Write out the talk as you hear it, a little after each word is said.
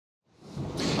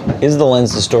Is the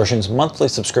Lens Distortions monthly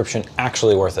subscription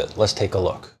actually worth it? Let's take a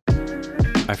look.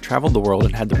 I've traveled the world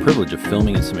and had the privilege of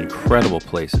filming in some incredible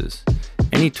places.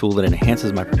 Any tool that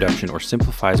enhances my production or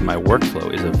simplifies my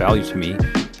workflow is of value to me,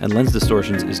 and Lens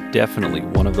Distortions is definitely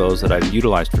one of those that I've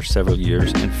utilized for several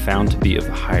years and found to be of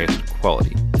the highest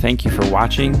quality. Thank you for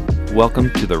watching.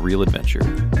 Welcome to the real adventure.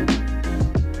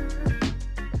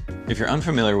 If you're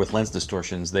unfamiliar with Lens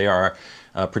Distortions, they are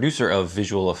a producer of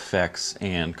visual effects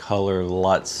and color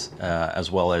LUTs,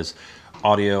 as well as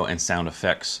audio and sound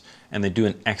effects, and they do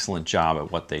an excellent job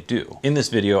at what they do. In this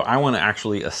video, I want to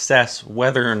actually assess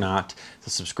whether or not the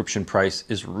subscription price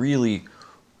is really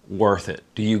worth it.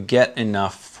 Do you get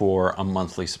enough for a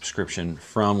monthly subscription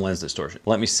from Lens Distortion?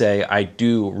 Let me say, I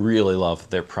do really love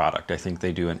their product. I think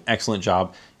they do an excellent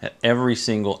job at every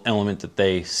single element that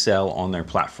they sell on their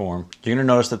platform. You're gonna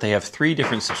notice that they have 3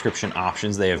 different subscription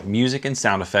options. They have music and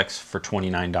sound effects for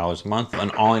 $29 a month,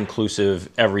 an all-inclusive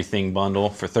everything bundle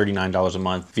for $39 a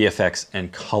month, VFX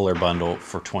and color bundle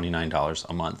for $29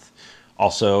 a month.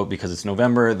 Also, because it's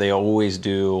November, they always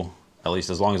do, at least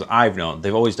as long as I've known,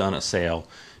 they've always done a sale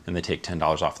and they take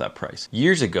 $10 off that price.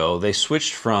 Years ago, they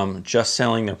switched from just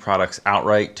selling their products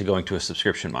outright to going to a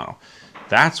subscription model.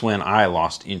 That's when I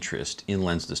lost interest in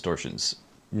Lens Distortions,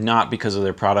 not because of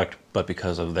their product, but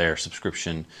because of their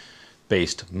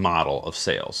subscription-based model of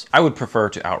sales. I would prefer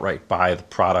to outright buy the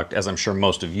product, as I'm sure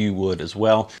most of you would as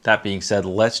well. That being said,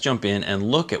 let's jump in and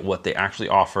look at what they actually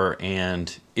offer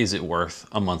and is it worth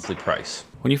a monthly price.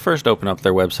 When you first open up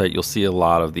their website, you'll see a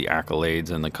lot of the accolades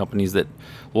and the companies that,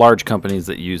 large companies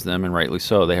that use them, and rightly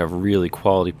so. They have really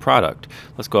quality product.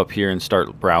 Let's go up here and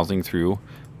start browsing through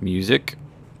music.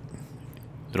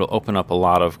 It'll open up a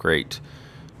lot of great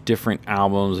different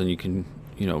albums, and you can,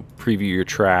 preview your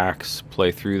tracks,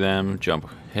 play through them, jump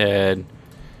ahead.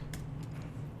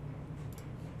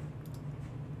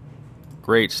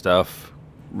 Great stuff,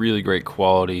 really great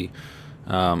quality.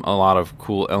 A lot of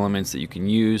cool elements that you can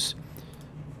use.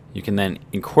 You can then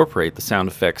incorporate the sound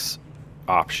effects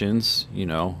options,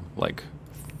 like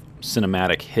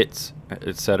cinematic hits,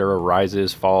 etc.,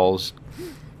 rises, falls,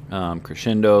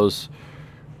 crescendos.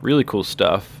 Really cool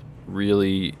stuff,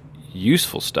 really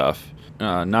useful stuff.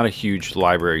 Not a huge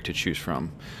library to choose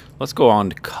from. Let's go on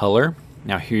to color.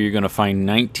 Now here you're going to find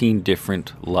 19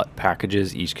 different LUT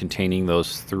packages, each containing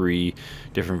those 3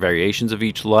 different variations of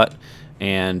each LUT,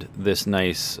 and this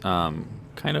nice kind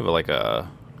of like a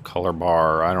color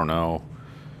bar, I don't know,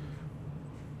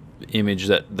 image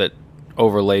that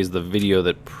overlays the video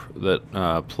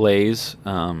that plays,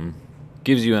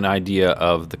 gives you an idea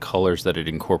of the colors that it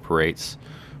incorporates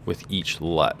with each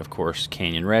LUT. Of course,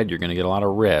 Canyon Red, you're going to get a lot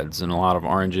of reds and a lot of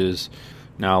oranges.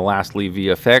 Now lastly,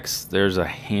 VFX, there's a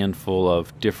handful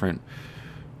of different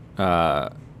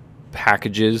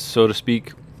packages, so to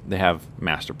speak. They have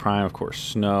Master Prime, of course,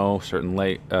 snow, certain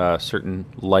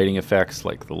lighting effects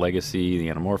like the Legacy, the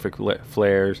anamorphic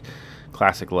flares,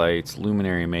 classic lights,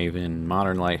 luminary Maven,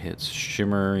 modern light hits,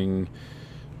 shimmering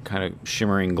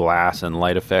glass and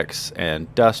light effects,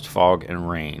 and dust, fog, and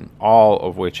rain, all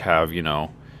of which have,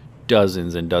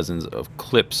 dozens and dozens of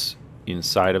clips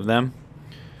inside of them.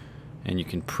 And you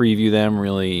can preview them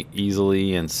really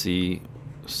easily and see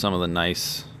some of the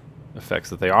nice effects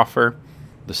that they offer.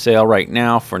 The sale right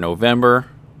now for November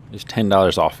is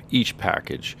 $10 off each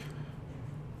package,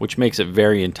 which makes it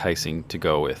very enticing to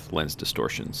go with Lens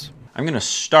Distortions. I'm going to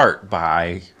start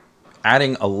by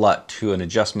adding a LUT to an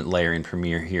adjustment layer in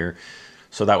Premiere here,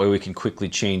 so that way we can quickly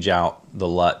change out the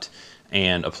LUT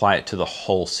and apply it to the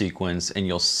whole sequence, and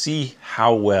you'll see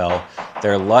how well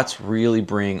their LUTs really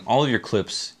bring all of your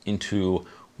clips into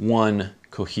one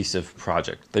cohesive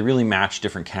project. They really match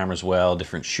different cameras well,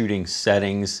 different shooting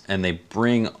settings, and they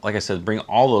bring, like I said, bring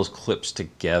all those clips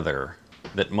together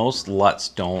that most LUTs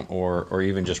don't, or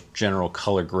even just general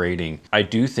color grading. I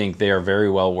do think they are very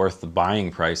well worth the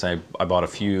buying price. I bought a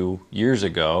few years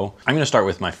ago. I'm gonna start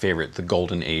with my favorite, the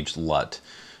Golden Age LUT.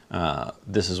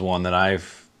 This is one that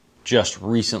I've just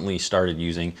recently started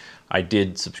using. I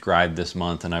did subscribe this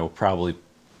month, and I will probably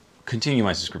continue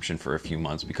my subscription for a few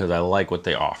months because I like what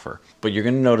they offer. But you're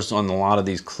gonna notice on a lot of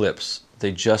these clips,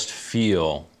 they just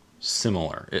feel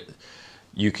similar.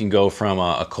 You can go from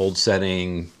a cold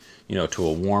setting, to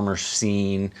a warmer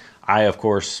scene. Of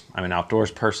course, I'm an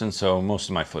outdoors person, so most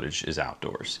of my footage is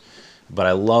outdoors. But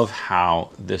I love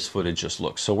how this footage just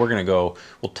looks. So we'll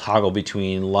toggle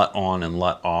between LUT on and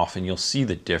LUT off, and you'll see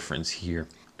the difference here.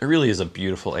 It really is a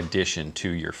beautiful addition to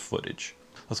your footage.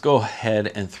 Let's go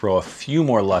ahead and throw a few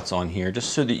more LUTs on here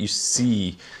just so that you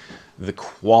see the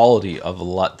quality of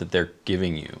LUT that they're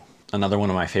giving you. Another one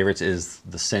of my favorites is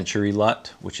the Century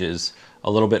LUT, which is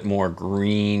a little bit more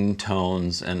green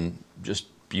tones and just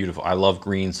beautiful. I love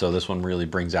green, so this one really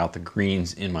brings out the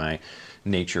greens in my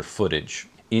nature footage.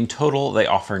 In total, they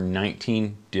offer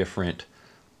 19 different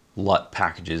LUT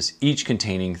packages, each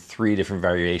containing 3 different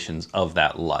variations of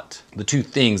that LUT. The 2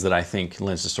 things that I think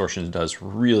Lens Distortions does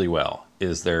really well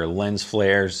is their lens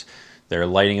flares, their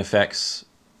lighting effects,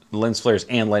 lens flares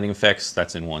and lighting effects,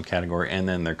 that's in one category, and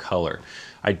then their color.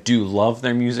 I do love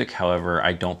their music, however,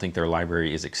 I don't think their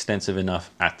library is extensive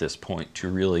enough at this point to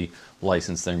really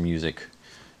license their music.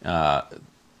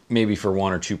 Maybe for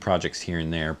 1 or 2 projects here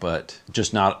and there, but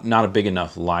just not a big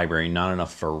enough library, not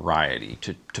enough variety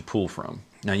to pull from.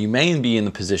 Now you may be in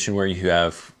the position where you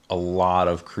have a lot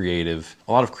of creative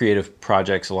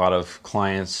projects, a lot of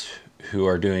clients who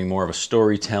are doing more of a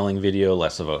storytelling video,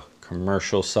 less of a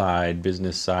commercial side,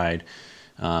 business side.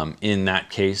 In that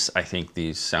case, I think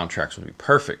these soundtracks would be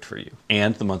perfect for you.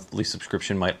 And the monthly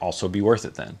subscription might also be worth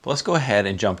it then. But let's go ahead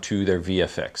and jump to their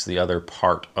VFX, the other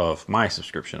part of my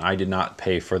subscription. I did not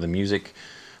pay for the music.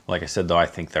 Like I said, though, I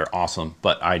think they're awesome,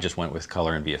 but I just went with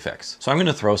color and VFX. So I'm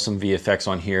gonna throw some VFX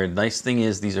on here. The nice thing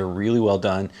is these are really well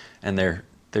done, and they're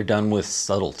done with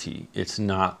subtlety. It's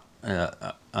not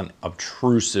an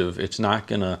obtrusive, it's not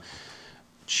gonna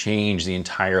change the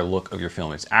entire look of your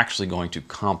film. It's actually going to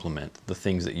complement the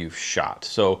things that you've shot.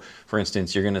 So for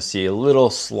instance, you're gonna see a little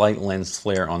slight lens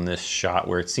flare on this shot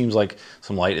where it seems like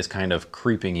some light is kind of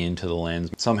creeping into the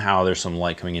lens. Somehow there's some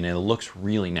light coming in and it looks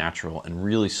really natural and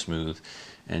really smooth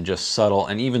and just subtle,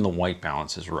 and even the white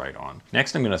balance is right on.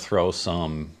 Next, I'm gonna throw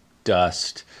some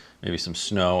dust, maybe some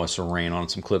snow and some rain on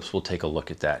some clips. We'll take a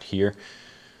look at that here.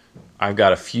 I've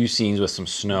got a few scenes with some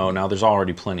snow. Now there's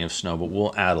already plenty of snow, but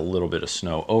we'll add a little bit of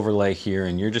snow overlay here,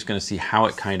 and you're just gonna see how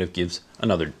it kind of gives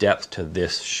another depth to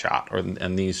this shot,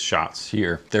 and these shots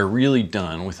here. They're really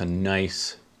done with a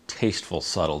nice, tasteful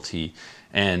subtlety,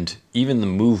 and even the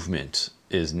movement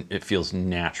it feels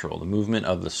natural. The movement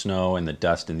of the snow and the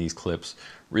dust in these clips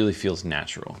really feels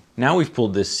natural. Now we've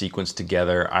pulled this sequence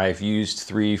together. I've used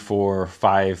 3, 4,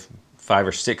 5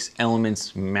 or 6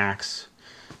 elements max,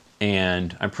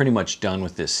 and I'm pretty much done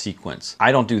with this sequence.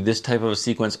 I don't do this type of a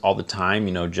sequence all the time,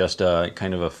 you know, just a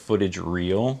kind of a footage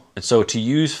reel. And so to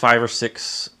use 5 or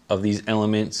 6 of these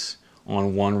elements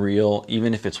on one reel,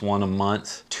 even if it's 1 a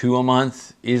month, 2 a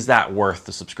month, is that worth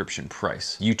the subscription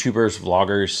price? YouTubers,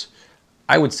 vloggers,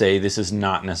 I would say this is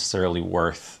not necessarily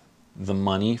worth the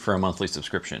money for a monthly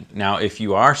subscription. Now, if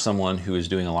you are someone who is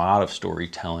doing a lot of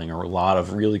storytelling or a lot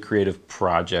of really creative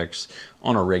projects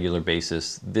on a regular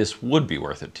basis, this would be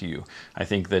worth it to you. I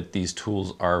think that these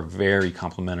tools are very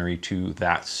complementary to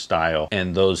that style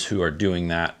and those who are doing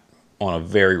that on a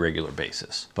very regular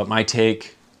basis. But my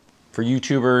take, for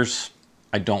YouTubers,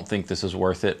 I don't think this is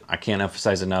worth it. I can't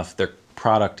emphasize enough, their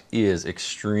product is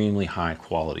extremely high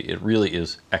quality. It really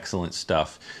is excellent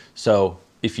stuff. So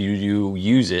if you do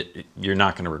use it, you're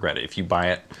not going to regret it. If you buy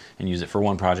it and use it for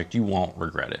one project, you won't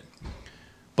regret it.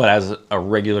 But as a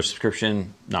regular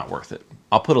subscription, not worth it.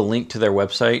 I'll put a link to their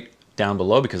website down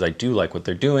below because I do like what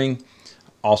they're doing.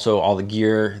 Also, all the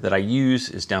gear that I use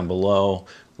is down below.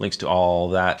 Links to all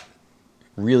that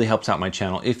really helps out my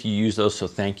channel if you use those, so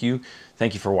thank you.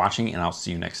 Thank you for watching, and I'll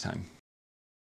see you next time.